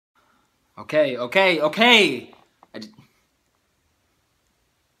Okay, okay, okay.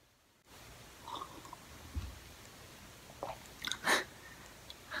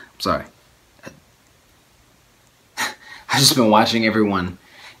 Sorry. I've just been watching everyone,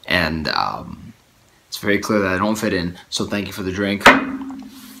 and it's very clear that I don't fit in. So thank you for the drink,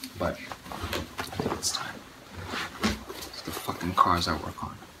 but I think it's time. It's the fucking cars I work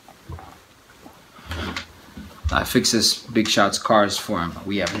on. I fix this Big Shot's cars for him.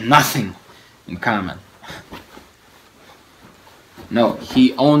 We have nothing in common. No,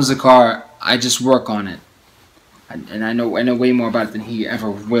 he owns the car. I just work on it, and I know way more about it than he ever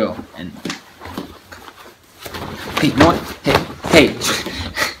will. And hey, you know what? Hey.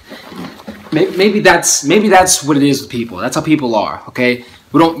 Maybe that's what it is with people. That's how people are. Okay,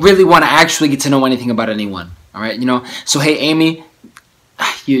 we don't really want to actually get to know anything about anyone. All right, you know. So hey, Amy,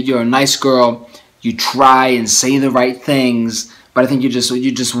 you're a nice girl. You try and say the right things, but I think you're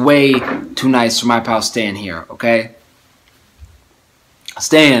just way too nice for my pal Stan here. Okay.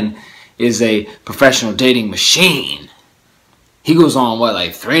 Stan is a professional dating machine. He goes on, what,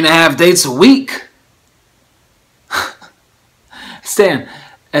 like 3.5 dates a week? Stan,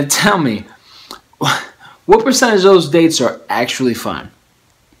 and tell me, what percentage of those dates are actually fun?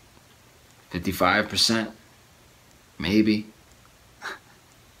 55%? Maybe.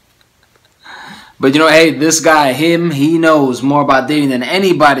 But you know, hey, this guy, he knows more about dating than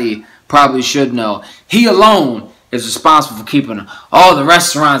anybody probably should know. He alone is responsible for keeping all the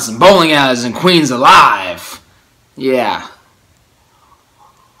restaurants and bowling alleys in Queens alive. Yeah.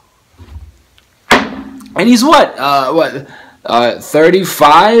 And he's what?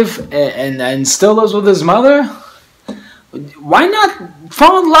 35 and still lives with his mother? Why not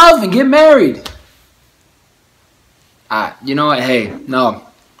fall in love and get married? You know what? Hey, no.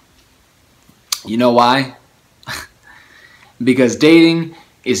 You know why? Because dating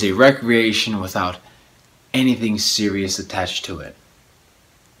is a recreation without anything serious attached to it.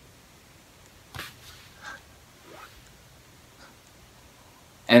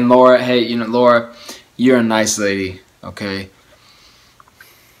 And Laura, hey, you know, Laura, you're a nice lady, okay?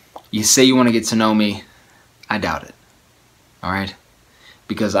 You say you want to get to know me. I doubt it. Alright?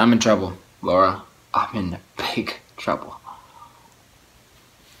 Because I'm in trouble, Laura. I'm in big trouble.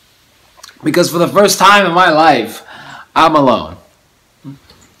 Because for the first time in my life, I'm alone.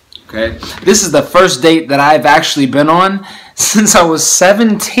 Okay? This is the first date that I've actually been on since I was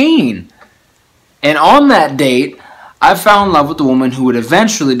 17. And on that date, I fell in love with the woman who would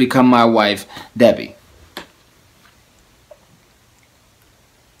eventually become my wife, Debbie.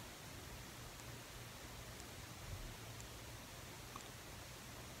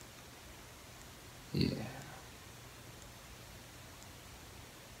 Yeah.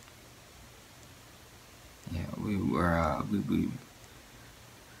 Yeah, we were, we've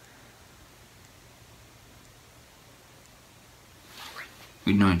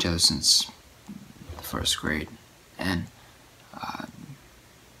known each other since the first grade. And,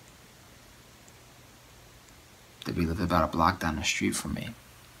 Debbie lived about a block down the street from me.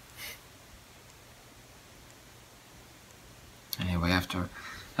 Anyway, after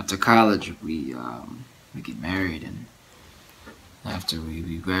college, we get married, and after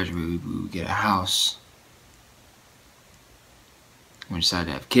we graduate, we get a house. We decided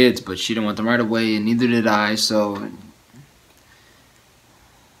to have kids, but she didn't want them right away, and neither did I. So,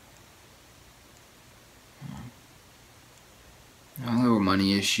 there were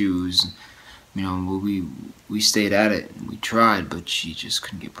money issues. You know, we stayed at it, and we tried, but she just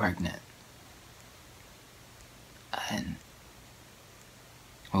couldn't get pregnant. And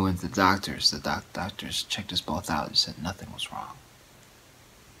we went to the doctors. The doctors checked us both out and said nothing was wrong.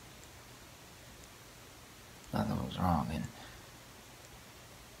 Nothing was wrong.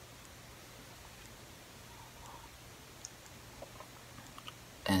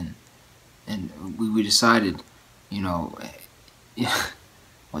 And we decided, you know,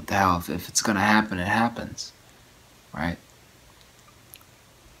 what the hell, if it's gonna happen, it happens, right?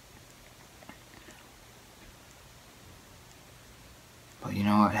 But you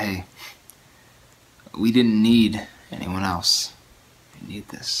know what, hey, we didn't need anyone else. We need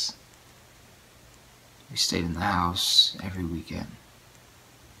this. We stayed in the house every weekend,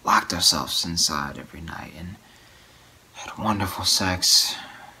 locked ourselves inside every night, and had wonderful sex,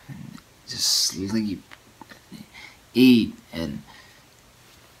 and just sleep, eat, and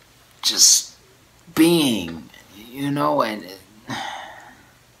just being, you know, and it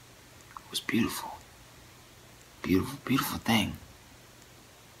was beautiful. Beautiful, beautiful thing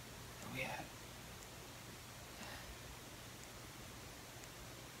that we had.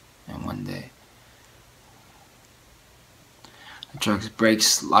 And one day, I truck's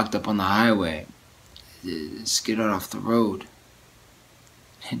brakes locked up on the highway. It skidded off the road.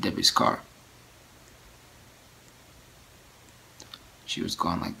 Hit Debbie's car. She was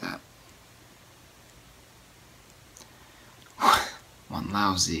gone like that. One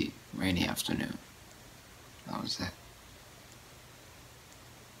lousy, rainy afternoon. That was it.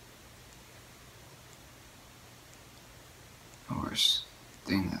 The worst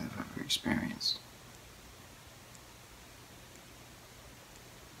thing that I've ever experienced.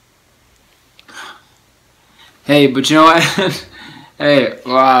 Hey, but you know what? Hey,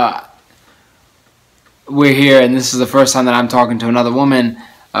 we're here, and this is the first time that I'm talking to another woman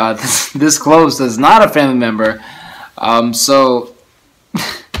this close that's not a family member. So,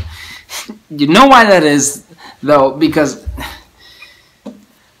 you know why that is, though? Because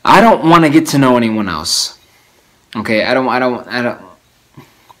I don't want to get to know anyone else. Okay, I don't. I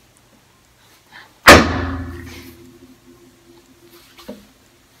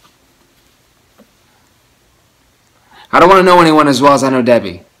don't want to know anyone as well as I know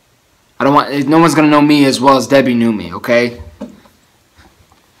Debbie. No one's going to know me as well as Debbie knew me, okay?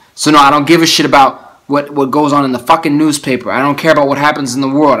 So no, I don't give a shit about what goes on in the fucking newspaper. I don't care about what happens in the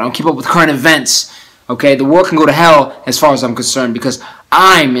world. I don't keep up with current events, okay? The world can go to hell as far as I'm concerned because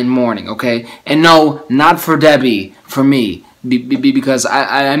I'm in mourning, okay? And no, not for Debbie, for me. Because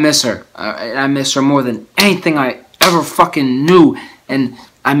I miss her. I miss her more than anything I ever fucking knew. And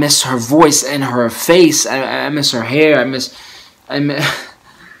I miss her voice and her face. I miss her hair. I miss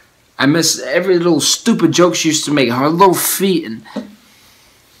every little stupid joke she used to make. Her little feet and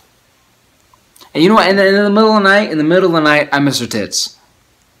you know what? And in the middle of the night, I miss her tits.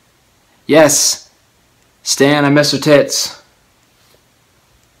 Yes, Stan, I miss her tits.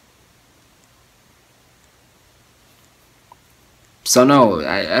 So no,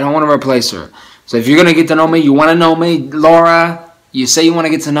 I don't want to replace her. So if you're gonna get to know me, you want to know me, Laura. You say you want to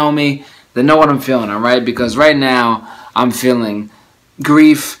get to know me, then know what I'm feeling, alright? Because right now, I'm feeling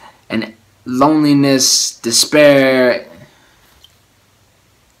grief and loneliness, despair,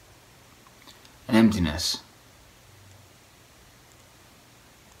 and emptiness.